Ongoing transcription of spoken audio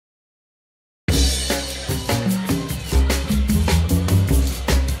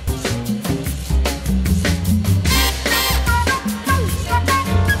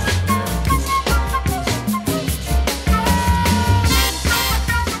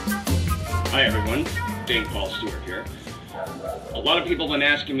Hi everyone, Dane Stewart here. A lot of people have been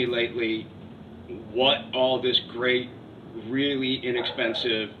asking me lately what all this great, really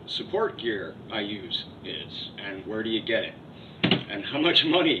inexpensive support gear I use is, and where do you get it, and how much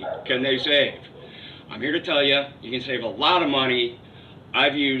money can they save. I'm here to tell you, you can save a lot of money.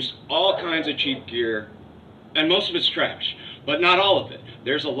 I've used all kinds of cheap gear, and most of it's trash, but not all of it.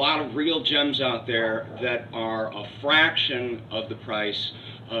 There's a lot of real gems out there that are a fraction of the price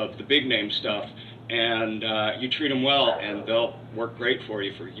of the big name stuff, and you treat them well and they'll work great for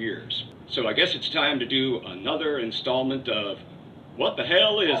you for years. So I guess it's time to do another installment of What the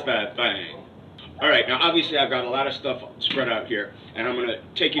Hell Is That Thing? Alright, now obviously I've got a lot of stuff spread out here, and I'm going to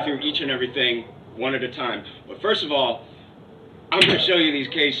take you through each and everything one at a time. But first of all, I'm going to show you these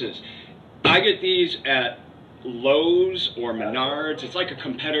cases. I get these at Lowe's or Menards. It's like a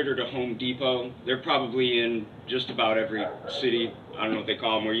competitor to Home Depot. They're probably in just about every city. I don't know what they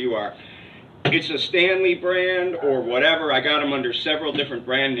call them where you are. It's a Stanley brand or whatever. I got them under several different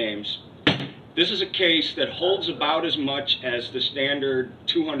brand names. This is a case that holds about as much as the standard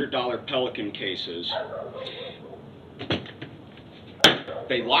 $200 Pelican cases.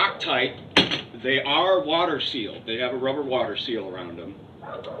 They lock tight. They are water sealed. They have a rubber water seal around them.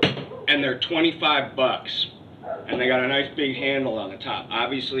 And they're 25 bucks. And they got a nice big handle on the top.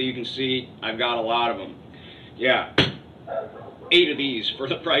 Obviously you can see I've got a lot of them. Yeah, 8 of these for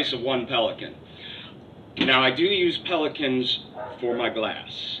the price of 1 Pelican. Now I do use Pelicans for my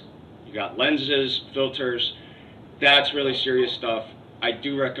glass. You got lenses, filters, that's really serious stuff. I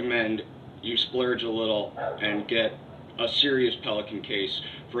do recommend you splurge a little and get a serious Pelican case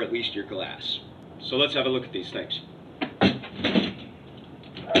for at least your glass. So let's have a look at these things.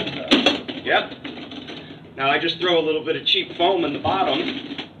 Yep. Now I just throw a little bit of cheap foam in the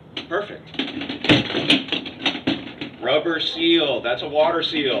bottom. Perfect. Rubber seal, that's a water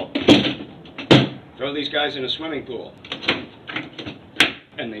seal. Throw these guys in a swimming pool.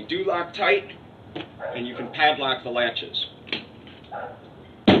 And they do lock tight, and you can padlock the latches.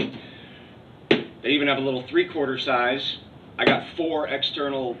 They even have a little 3/4 size. I got 4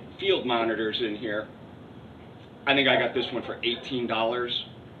 external field monitors in here. I think I got this one for $18.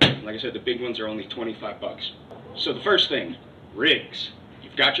 Like I said, the big ones are only 25 bucks. So the first thing, rigs.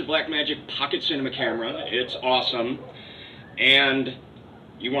 You've got your Blackmagic Pocket Cinema Camera. It's awesome. And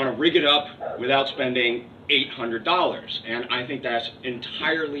you want to rig it up without spending $800. And I think that's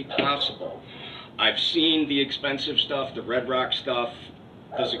entirely possible. I've seen the expensive stuff, the Red Rock stuff,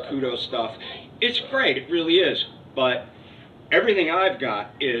 the Zacuto stuff. It's great, it really is. But everything I've got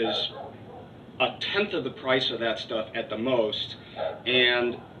is 1/10 of the price of that stuff at the most.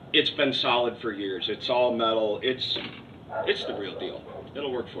 And it's been solid for years. It's all metal. It's the real deal.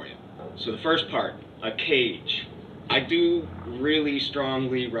 It'll work for you. So the first part, a cage. I do really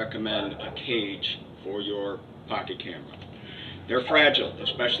strongly recommend a cage for your pocket camera. They're fragile,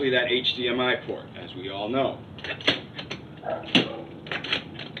 especially that HDMI port, as we all know.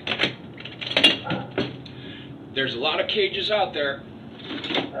 There's a lot of cages out there,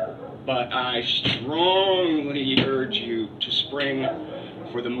 but I strongly urge you to spring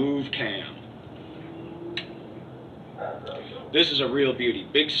for the Move Cam. This is a real beauty.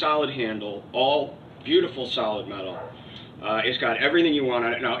 Big solid handle, all beautiful solid metal. It's got everything you want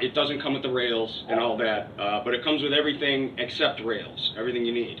on it. Now, it doesn't come with the rails and all that, but it comes with everything except rails, everything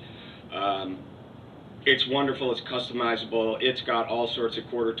you need. It's wonderful, it's customizable, it's got all sorts of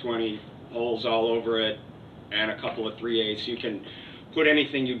 1/4-20 holes all over it, and a couple of 3/8. You can put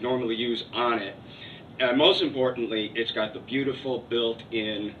anything you'd normally use on it. Most importantly, it's got the beautiful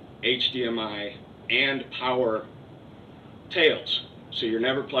built-in HDMI and power tails, so you're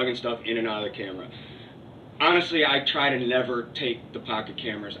never plugging stuff in and out of the camera. Honestly, I try to never take the pocket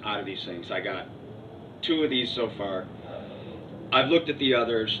cameras out of these things. I got 2 of these so far. I've looked at the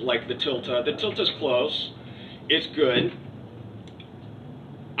others, like the Tilta. The Tilta's close. It's good.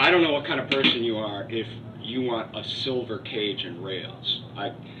 I don't know what kind of person you are if you want a silver cage and rails.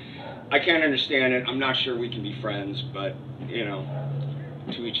 I can't understand it. I'm not sure we can be friends, but, you know,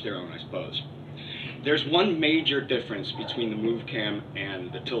 to each their own, I suppose. There's one major difference between the Move Cam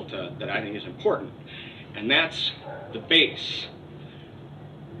and the Tilta that I think is important, and that's the base.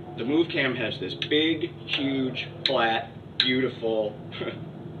 The Move Cam has this big, huge, flat, beautiful,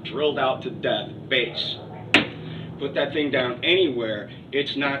 drilled out to death base. Put that thing down anywhere,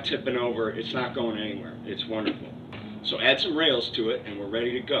 it's not tipping over, it's not going anywhere. It's wonderful. So add some rails to it and we're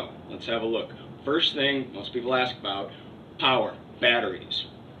ready to go. Let's have a look. First thing most people ask about, power, batteries.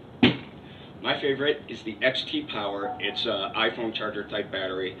 My favorite is the XT Power. It's an iPhone charger type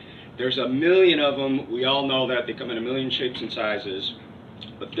battery. There's a million of them. We all know that. They come in a million shapes and sizes.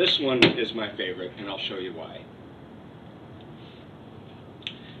 But this one is my favorite, and I'll show you why.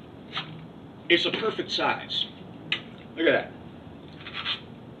 It's a perfect size. Look at that.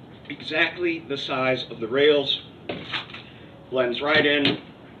 Exactly the size of the rails. Blends right in,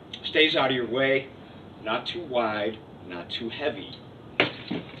 stays out of your way, not too wide, not too heavy.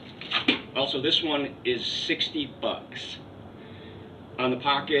 Also, this one is 60 bucks. On the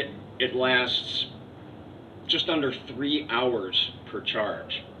Pocket, it lasts just under 3 hours per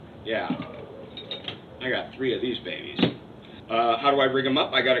charge. Yeah, I got 3 of these babies. How do I rig them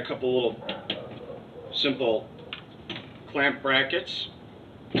up? I got a couple little simple clamp brackets.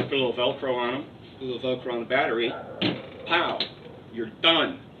 Put a little Velcro on them, put a little Velcro on the battery. Pow, you're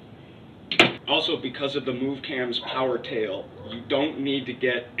done. Also, because of the MoveCam's power tail, you don't need to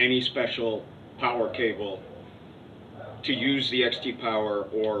get any special power cable to use the XT Power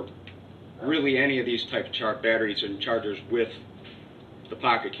or really any of these type of batteries and chargers with the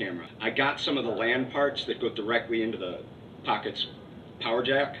Pocket camera. I got some of the LAN parts that go directly into the Pocket's power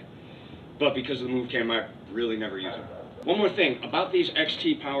jack, but because of the MoveCam, I really never use them. One more thing about these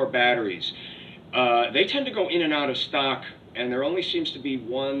XT Power batteries. They tend to go in and out of stock, and there only seems to be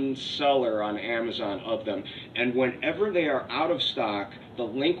one seller on Amazon of them. And whenever they are out of stock, the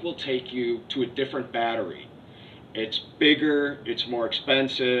link will take you to a different battery. It's bigger, it's more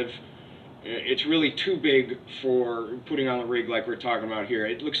expensive, it's really too big for putting on the rig like we're talking about here.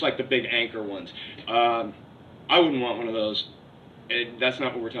 It looks like the big Anchor ones. I wouldn't want one of those. That's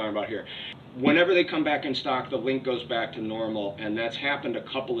not what we're talking about here. Whenever they come back in stock, the link goes back to normal, and that's happened a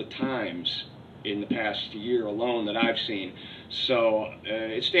couple of times in the past year alone that I've seen. So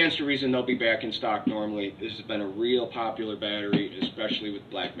it stands to reason they'll be back in stock normally. This has been a real popular battery, especially with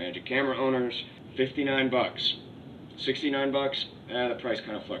Blackmagic camera owners. 59 bucks, 69 bucks, the price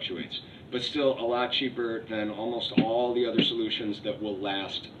kind of fluctuates, but still a lot cheaper than almost all the other solutions that will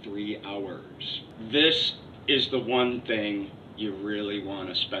last 3 hours. This is the one thing you really want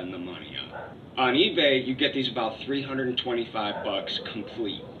to spend the money on. On eBay, you get these about 325 bucks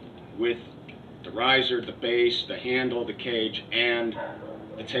complete with the riser, the base, the handle, the cage, and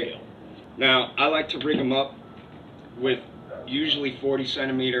the tail. Now, I like to rig them up with usually 40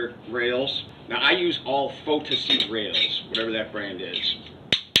 centimeter rails. Now, I use all Photoseat rails, whatever that brand is.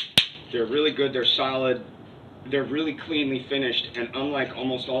 They're really good, they're solid, they're really cleanly finished, and unlike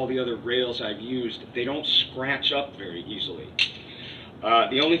almost all the other rails I've used, they don't scratch up very easily.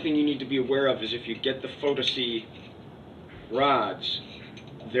 The only thing you need to be aware of is if you get the Photoseat rods,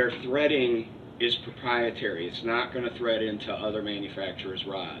 their threading is proprietary. It's not going to thread into other manufacturers'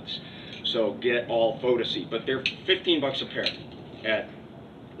 rods. So get all Photoseat, but they're 15 bucks a pair at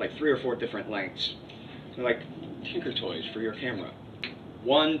like 3 or 4 different lengths. They're like Tinker Toys for your camera.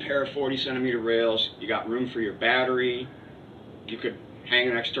 One pair of 40 centimeter rails, you got room for your battery, you could hang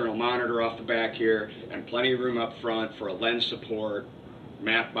an external monitor off the back here, and plenty of room up front for a lens support,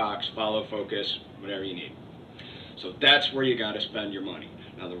 matte box, follow focus, whatever you need. So that's where you got to spend your money.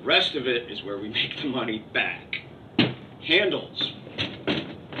 Now the rest of it is where we make the money back. Handles.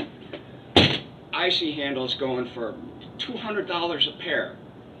 I see handles going for $200 a pair.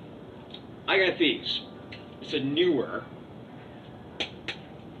 I got these. It's a newer,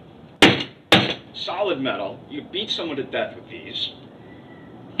 solid metal. You beat someone to death with these.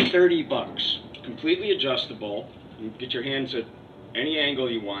 30 bucks. Completely adjustable. You can get your hands at any angle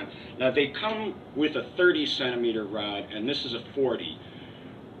you want. Now they come with a 30 centimeter rod, and this is a 40.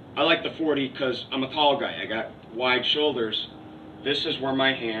 I like the 40 because I'm a tall guy. I got wide shoulders. This is where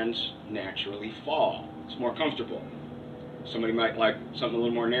my hands naturally fall. It's more comfortable. Somebody might like something a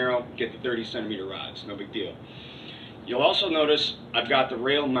little more narrow, get the 30 centimeter rods, no big deal. You'll also notice I've got the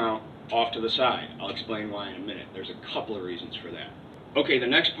rail mount off to the side. I'll explain why in a minute. There's a couple of reasons for that. Okay, the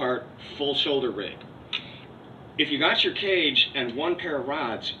next part, full shoulder rig. If you got your cage and one pair of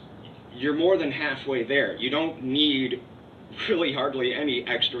rods, you're more than halfway there. You don't need really hardly any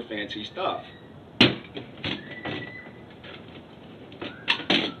extra fancy stuff.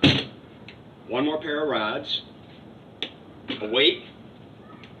 One more pair of rods, a weight,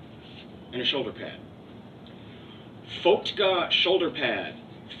 and a shoulder pad. Folkska shoulder pad,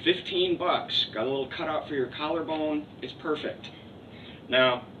 15 bucks. Got a little cutout for your collarbone. It's perfect.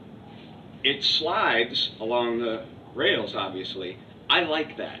 Now, it slides along the rails, obviously. I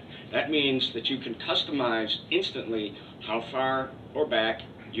like that. That means that you can customize instantly how far or back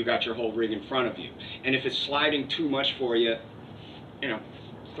you got your whole rig in front of you. And if it's sliding too much for you,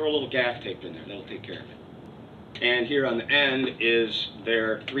 throw a little gaff tape in there. That'll take care of it. And here on the end is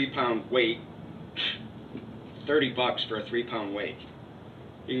their 3-pound weight. 30 bucks for a 3-pound weight.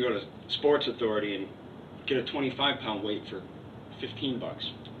 You can go to Sports Authority and get a 25-pound weight for 15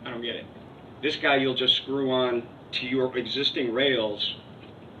 bucks. I don't get it. This guy you'll just screw on to your existing rails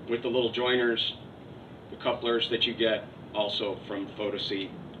with the little joiners, the couplers that you get also from Photoseat,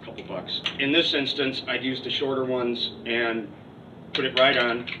 a couple bucks. In this instance, I'd use the shorter ones and put it right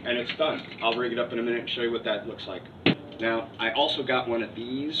on, and it's done. I'll rig it up in a minute and show you what that looks like. Now, I also got one of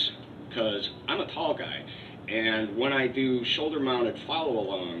these because I'm a tall guy, and when I do shoulder-mounted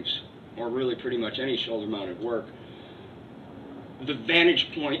follow-alongs, or really pretty much any shoulder-mounted work, the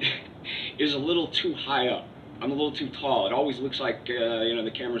vantage point is a little too high up. I'm a little too tall. It always looks like, you know,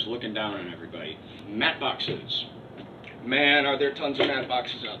 the camera's looking down on everybody. Matte boxes. Man, are there tons of matte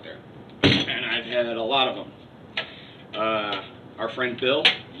boxes out there. And I've had a lot of them. Our friend Bill,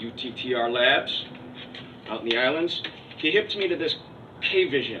 UTTR Labs, out in the islands, he hipped me to this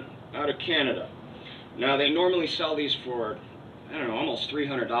K-Vision out of Canada. Now, they normally sell these for, I don't know, almost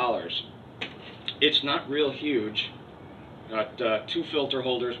 $300. It's not real huge. Got 2 filter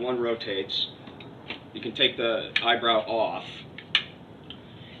holders, one rotates. You can take the eyebrow off.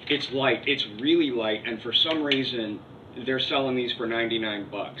 It's light, it's really light, and for some reason, they're selling these for 99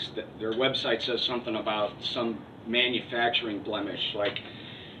 bucks. Their website says something about some manufacturing blemish, like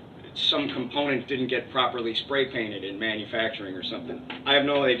some component didn't get properly spray painted in manufacturing or something. I have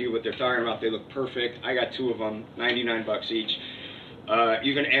no idea what they're talking about. They look perfect. I got 2 of them, 99 bucks each.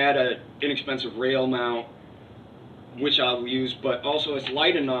 You can add an inexpensive rail mount, which I'll use, but also it's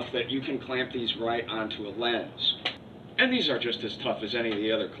light enough that you can clamp these right onto a lens. And these are just as tough as any of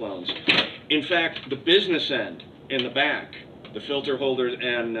the other clones. In fact, the business end in the back, the filter holders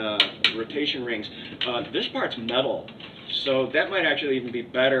and rotation rings, this part's metal. So that might actually even be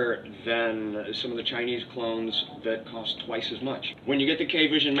better than some of the Chinese clones that cost twice as much. When you get the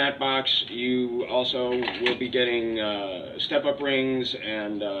K-Vision matte box, you also will be getting step-up rings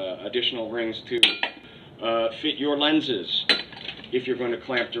and additional rings to fit your lenses. If you're going to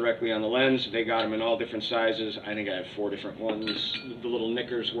clamp directly on the lens, they got them in all different sizes. I think I have 4 different ones. The little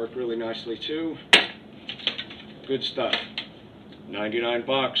knickers work really nicely too. Good stuff. 99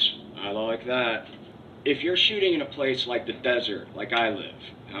 bucks. I like that. If you're shooting in a place like the desert, like I live,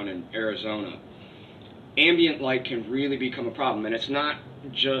 out in Arizona, ambient light can really become a problem. And it's not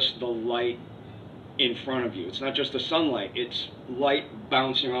just the light in front of you. It's not just the sunlight. It's light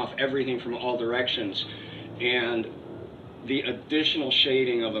bouncing off everything from all directions. And the additional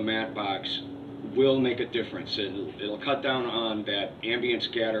shading of a matte box will make a difference. It'll cut down on that ambient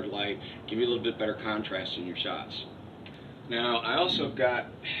scattered light, give you a little bit better contrast in your shots. Now, I also got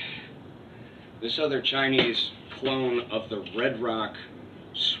this other Chinese clone of the Red Rock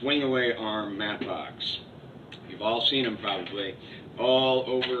swing away arm matte box. You've all seen them probably, all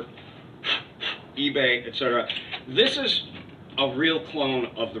over eBay, etc. This is a real clone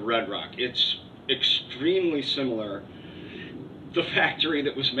of the Red Rock. It's extremely similar. The factory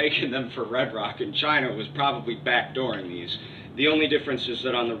that was making them for Red Rock in China was probably backdooring these. The only difference is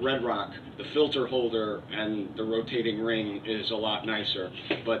that on the Red Rock, the filter holder and the rotating ring is a lot nicer,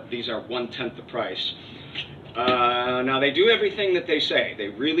 but these are 1/10 the price. Now, they do everything that they say. They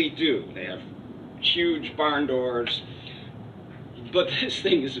really do. They have huge barn doors, but this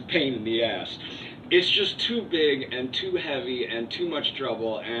thing is a pain in the ass. It's just too big and too heavy and too much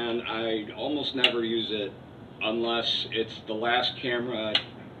trouble, and I almost never use it unless it's the last camera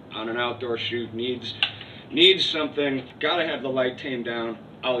on an outdoor shoot, needs something, gotta have the light tamed down,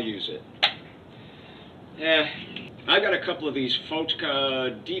 I'll use it. Yeah, I got a couple of these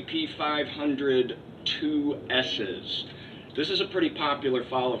Fotka DP500 2S's. This is a pretty popular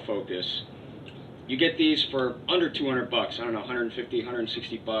follow focus. You get these for under 200 bucks, I don't know, 150,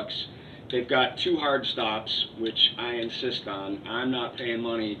 160 bucks. They've got 2 hard stops, which I insist on. I'm not paying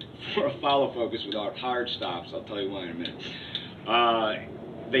money for a follow focus without hard stops. I'll tell you why in a minute.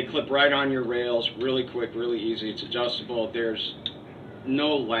 They clip right on your rails, really quick, really easy. It's adjustable. There's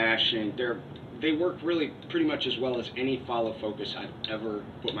no lashing. They work really pretty much as well as any follow focus I've ever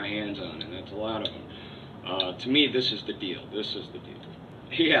put my hands on, and that's a lot of them. To me, this is the deal. This is the deal.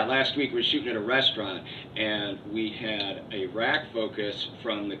 Yeah, last week we were shooting at a restaurant, and we had a rack focus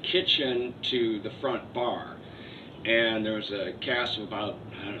from the kitchen to the front bar. And there was a cast of about,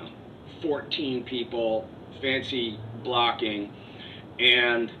 I don't know, 14 people, fancy blocking,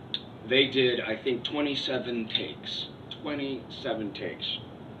 and they did, I think, 27 takes. 27 takes.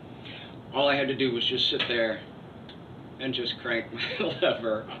 All I had to do was just sit there and just crank my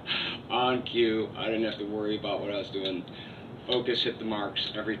lever on cue. I didn't have to worry about what I was doing. Focus, hit the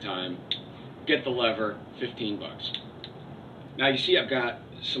marks every time. Get the lever, 15 bucks. Now you see I've got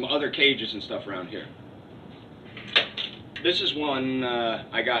some other cages and stuff around here. This is one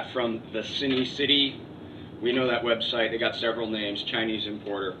I got from the Cine City We know that website. They got several names, Chinese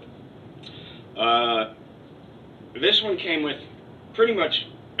importer. This one came with pretty much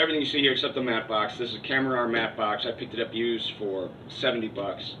everything you see here except the matte box. This is a Camera R matte box. I picked it up used for 70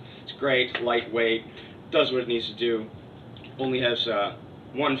 bucks. It's great, lightweight, does what it needs to do. Only has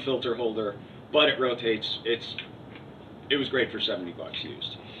one filter holder, but it rotates. It was great for 70 bucks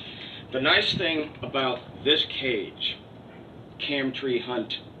used. The nice thing about this cage, Camtree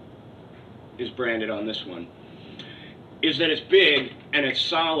Hunt is branded on this one, is that it's big and it's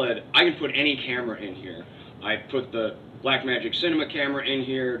solid. I can put any camera in here. I put the Blackmagic Cinema Camera in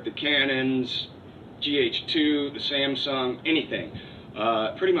here, the Canons, GH2, the Samsung, anything.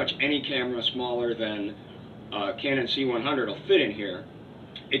 Pretty much any camera smaller than Canon C100 will fit in here.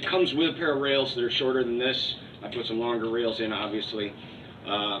 It comes with a pair of rails that are shorter than this. I put some longer rails in, obviously.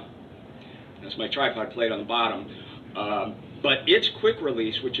 That's my tripod plate on the bottom. But its quick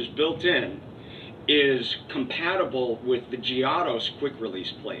release, which is built in, is compatible with the Giotto's quick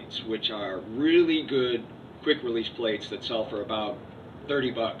release plates, which are really good quick release plates that sell for about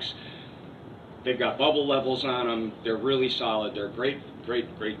 30 bucks. They've got bubble levels on them. They're really solid. They're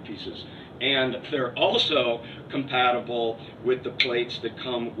great pieces. And they're also compatible with the plates that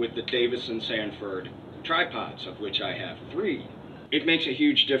come with the Davis & Sanford tripods, of which I have 3. It makes a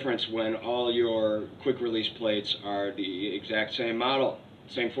huge difference when all your quick release plates are the exact same model,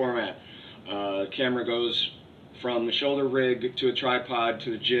 same format. Camera goes from the shoulder rig to a tripod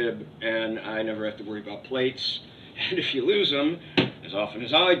to the jib, and I never have to worry about plates. And if you lose them, as often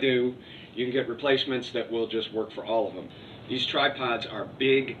as I do, you can get replacements that will just work for all of them. These tripods are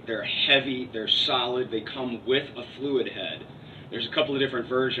big, they're heavy, they're solid, they come with a fluid head. There's a couple of different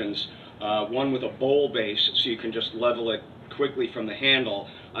versions, one with a bowl base so you can just level it quickly from the handle.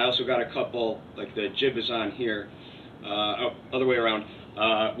 I also got a couple, like the jib is on here, other way around,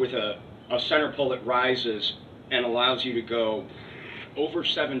 with a center pull that rises and allows you to go over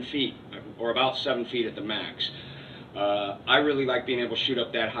 7 feet, or about 7 feet at the max. I really like being able to shoot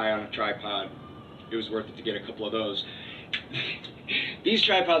up that high on a tripod. It was worth it to get a couple of those. These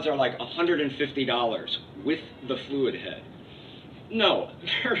tripods are like $150 with the fluid head. No,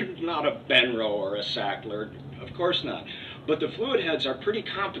 they're not a Benro or a Sackler, of course not. But the fluid heads are pretty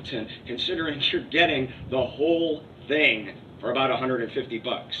competent considering you're getting the whole thing for about 150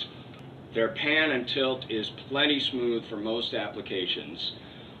 bucks. Their pan and tilt is plenty smooth for most applications.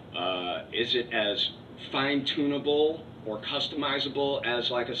 Is it as fine-tunable or customizable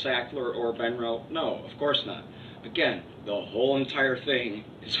as like a Sackler or a Benro? No, of course not. Again, the whole entire thing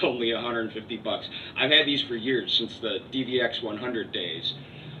is only 150 bucks. I've had these for years, since the DVX 100 days,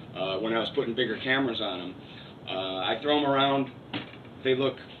 when I was putting bigger cameras on them. I throw them around, they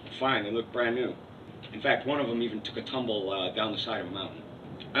look fine, they look brand new. In fact, one of them even took a tumble down the side of a mountain.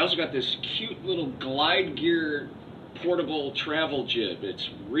 I also got this cute little glide gear portable travel jib. It's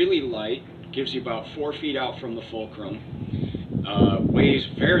really light, gives you about 4 feet out from the fulcrum, weighs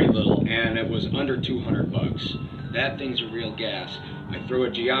very little, and it was under 200 bucks. That thing's a real gas. I threw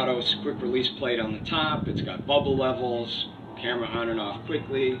a Giotto's quick release plate on the top. It's got bubble levels, camera on and off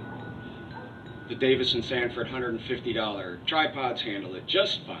quickly. The Davis & Sanford $150 tripods handle it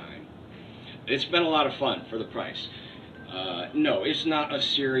just fine. It's been a lot of fun for the price. No, it's not a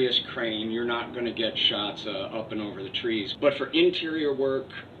serious crane. You're not going to get shots up and over the trees. But for interior work,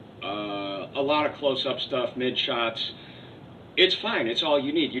 a lot of close-up stuff, mid-shots, it's fine. It's all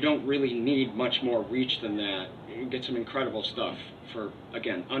you need. You don't really need much more reach than that. You can get some incredible stuff for,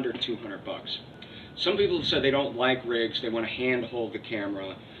 again, under 200 bucks. Some people have said they don't like rigs. They want to hand-hold the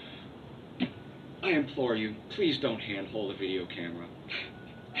camera. I implore you, please don't hand-hold a video camera.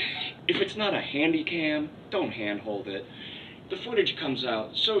 If it's not a handy cam, don't hand-hold it. The footage comes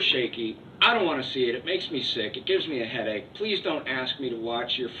out so shaky, I don't want to see it. It makes me sick. It gives me a headache. Please don't ask me to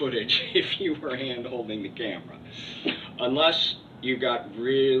watch your footage if you were hand-holding the camera. Unless you've got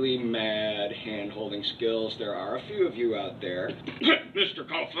really mad hand-holding skills. There are a few of you out there, Mr.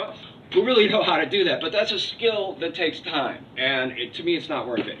 Koffa, who really know how to do that. But that's a skill that takes time. And to me, it's not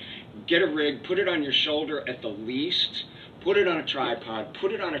worth it. Get a rig, put it on your shoulder at the least, put it on a tripod,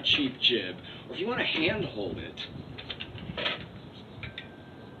 put it on a cheap jib, or if you want to hand-hold it,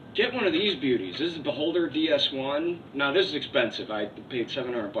 get one of these beauties. This is the Beholder DS1. Now, this is expensive. I paid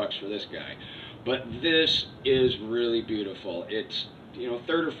 700 bucks for this guy. But this is really beautiful. It's, you know,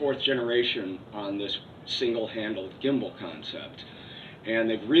 3rd or 4th generation on this single-handled gimbal concept. And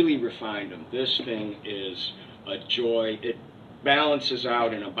they've really refined them. This thing is a joy. It balances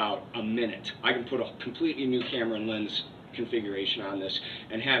out in about a minute. I can put a completely new camera and lens configuration on this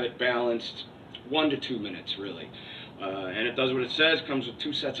and have it balanced 1 to 2 minutes, really. And it does what it says. Comes with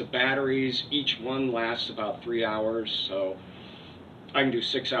 2 sets of batteries. Each one lasts about 3 hours, so I can do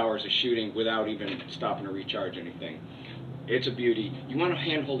 6 hours of shooting without even stopping to recharge anything. It's a beauty. You want to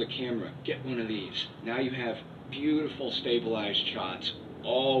handhold a camera, get one of these. Now you have beautiful stabilized shots,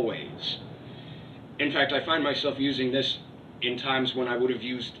 always. In fact, I find myself using this in times when I would have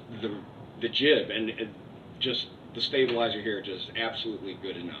used the jib, and just the stabilizer here just absolutely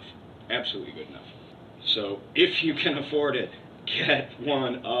good enough. Absolutely good enough. So if you can afford it, get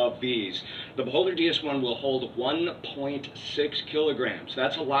one of these. The Beholder DS1 will hold 1.6 kilograms.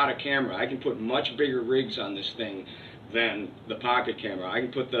 That's a lot of camera. I can put much bigger rigs on this thing than the Pocket camera. I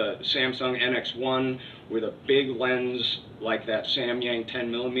can put the Samsung NX1 with a big lens like that Samyang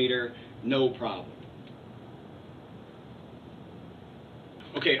 10mm, no problem.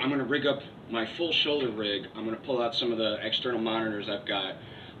 Okay, I'm going to rig up my full shoulder rig. I'm going to pull out some of the external monitors I've got.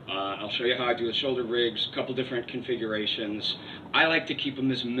 I'll show you how I do the shoulder rigs, a couple different configurations. I like to keep them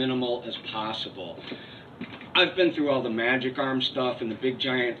as minimal as possible. I've been through all the magic arm stuff and the big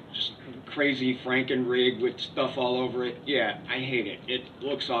giant just crazy Franken rig with stuff all over it. Yeah, I hate it. It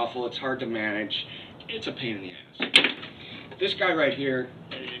looks awful. It's hard to manage. It's a pain in the ass. This guy right here,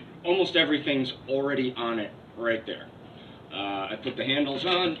 almost everything's already on it right there. I put the handles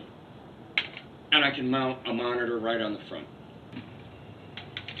on, and I can mount a monitor right on the front.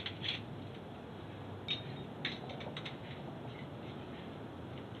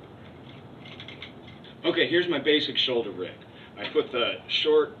 Okay, here's my basic shoulder rig. I put the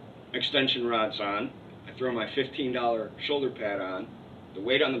short extension rods on. I throw my $15 shoulder pad on, the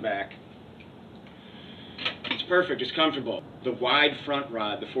weight on the back. It's perfect, it's comfortable. The wide front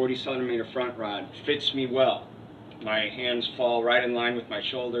rod, the 40cm front rod, fits me well. My hands fall right in line with my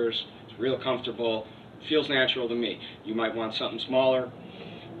shoulders. It's real comfortable. Feels natural to me. You might want something smaller.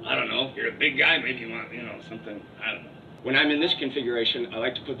 I don't know. If you're a big guy, maybe you want, something, I don't know. When I'm in this configuration, I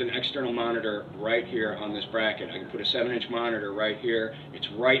like to put an external monitor right here on this bracket. I can put a 7-inch monitor right here. It's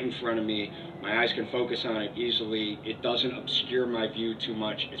right in front of me. My eyes can focus on it easily. It doesn't obscure my view too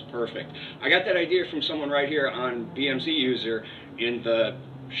much. It's perfect. I got that idea from someone right here on BMC User in the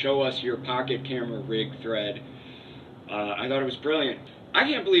Show Us Your Pocket Camera Rig thread. I thought it was brilliant. I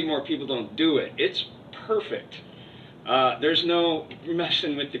can't believe more people don't do it. It's perfect. There's no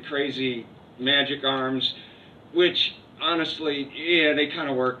messing with the crazy magic arms, which honestly, yeah, they kind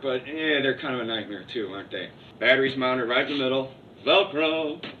of work, but yeah, they're kind of a nightmare too, aren't they? Batteries mounted right in the middle.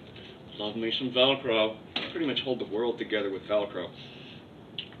 Velcro. Love me some Velcro. I pretty much hold the world together with Velcro.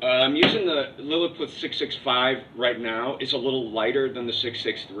 I'm using the Lilliput 665 right now. It's a little lighter than the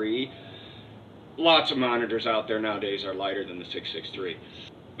 663. Lots of monitors out there nowadays are lighter than the 663.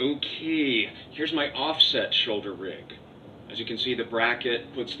 Okay, here's my offset shoulder rig. As you can see, the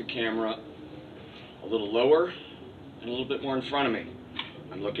bracket puts the camera a little lower and a little bit more in front of me.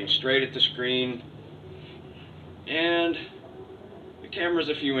 I'm looking straight at the screen, and the camera's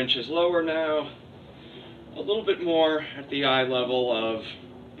a few inches lower now, a little bit more at the eye level of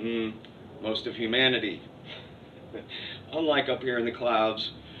most of humanity. Unlike up here in the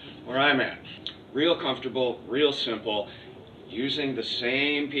clouds where I'm at. Real comfortable, real simple, using the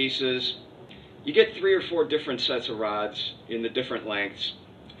same pieces. You get 3 or 4 different sets of rods in the different lengths,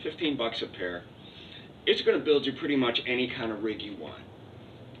 15 bucks a pair. It's going to build you pretty much any kind of rig you want.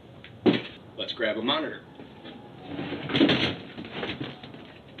 Let's grab a monitor.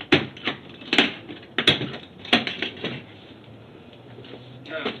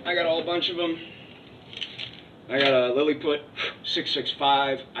 I got a whole bunch of them. I got a Lilliput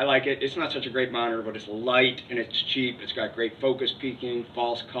 665. I like it. It's not such a great monitor, but it's light and it's cheap. It's got great focus peaking,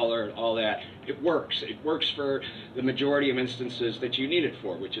 false color, all that. It works. It works for the majority of instances that you need it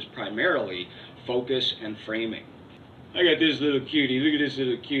for, which is primarily focus and framing. I got this little cutie. Look at this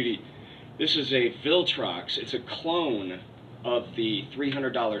little cutie. This is a Viltrox. It's a clone of the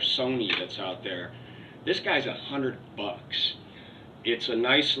 $300 Sony that's out there. This guy's $100 bucks. It's a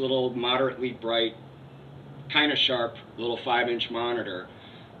nice little moderately bright, kind of sharp little 5-inch monitor,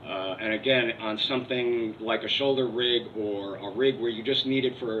 and again, on something like a shoulder rig or a rig where you just need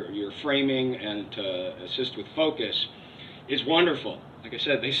it for your framing and to assist with focus, is wonderful. Like I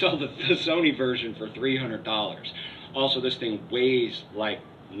said, they sell the Sony version for $300. Also, this thing weighs like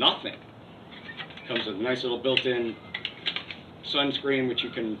nothing. Comes with a nice little built-in sunscreen, which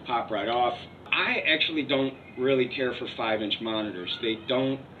you can pop right off. I actually don't really care for 5-inch monitors. They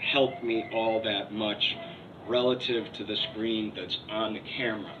don't help me all that much relative to the screen that's on the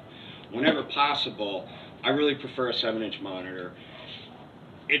camera. Whenever possible, I really prefer a 7-inch monitor.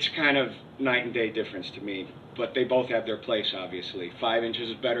 It's kind of night and day difference to me, but they both have their place, obviously. 5 inches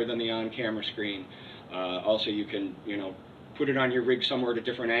is better than the on-camera screen. Also, you can, put it on your rig somewhere at a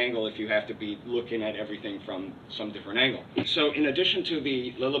different angle if you have to be looking at everything from some different angle. So in addition to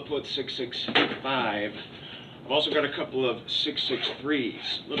the Lilliput 665, I've also got a couple of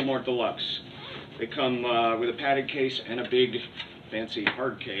 663s, a little more deluxe. They come with a padded case and a big fancy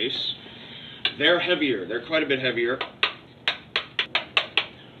hard case. They're heavier, they're quite a bit heavier.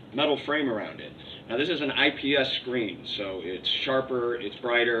 Metal frame around it. Now this is an IPS screen, so it's sharper, it's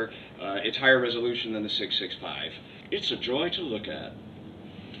brighter, it's higher resolution than the 665. It's a joy to look at.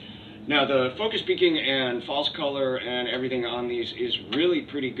 Now the focus peaking and false color and everything on these is really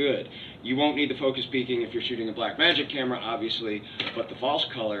pretty good. You won't need the focus peaking if you're shooting a Blackmagic camera, obviously, but the false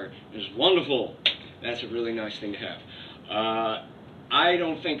color is wonderful. That's a really nice thing to have. I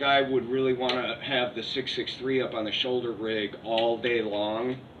don't think I would really want to have the 663 up on the shoulder rig all day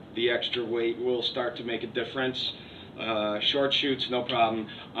long. The extra weight will start to make a difference. Short shoots, no problem.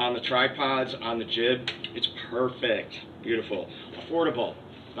 On the tripods, on the jib, it's perfect. Beautiful. Affordable.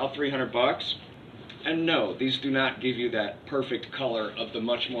 About 300 bucks. And no, these do not give you that perfect color of the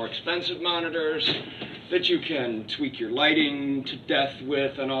much more expensive monitors that you can tweak your lighting to death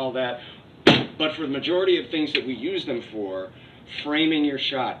with and all that. But for the majority of things that we use them for, framing your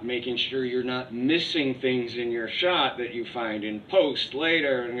shot, making sure you're not missing things in your shot that you find in post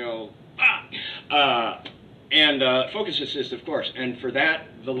later and go, and focus assist, of course. And for that,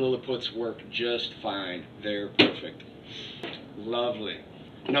 the Lilliputs work just fine. They're perfect. Lovely.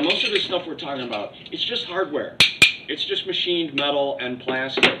 Now, most of this stuff we're talking about, it's just hardware. It's just machined metal and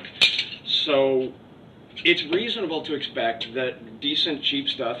plastic. So it's reasonable to expect that decent, cheap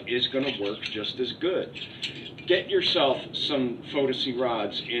stuff is going to work just as good. Get yourself some Photo-C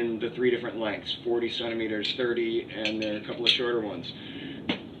rods in the 3 different lengths, 40 centimeters, 30, and there are a couple of shorter ones.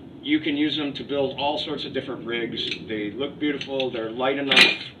 You can use them to build all sorts of different rigs. They look beautiful, they're light enough,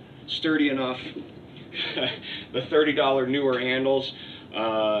 sturdy enough. The $30 newer handles,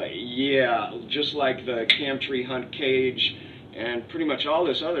 yeah, just like the Camtree Hunt cage and pretty much all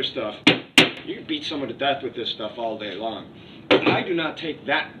this other stuff, you can beat someone to death with this stuff all day long. I do not take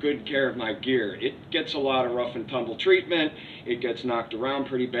that good care of my gear. It gets a lot of rough and tumble treatment, it gets knocked around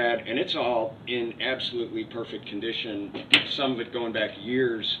pretty bad, and it's all in absolutely perfect condition, some of it going back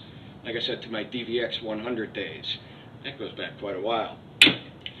years, like I said, to my DVX 100 days. That goes back quite a while.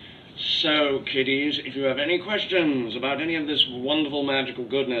 So, kiddies, if you have any questions about any of this wonderful magical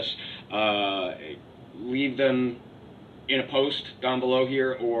goodness, leave them in a post down below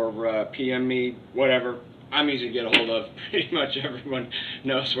here, or PM me, whatever. I'm easy to get a hold of. Pretty much everyone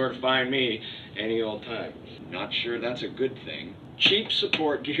knows where to find me any old time. Not sure that's a good thing. Cheap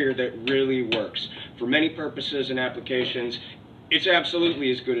support gear that really works. For many purposes and applications, it's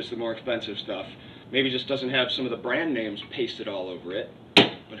absolutely as good as the more expensive stuff. Maybe just doesn't have some of the brand names pasted all over it.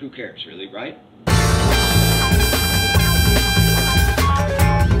 But who cares, really, right?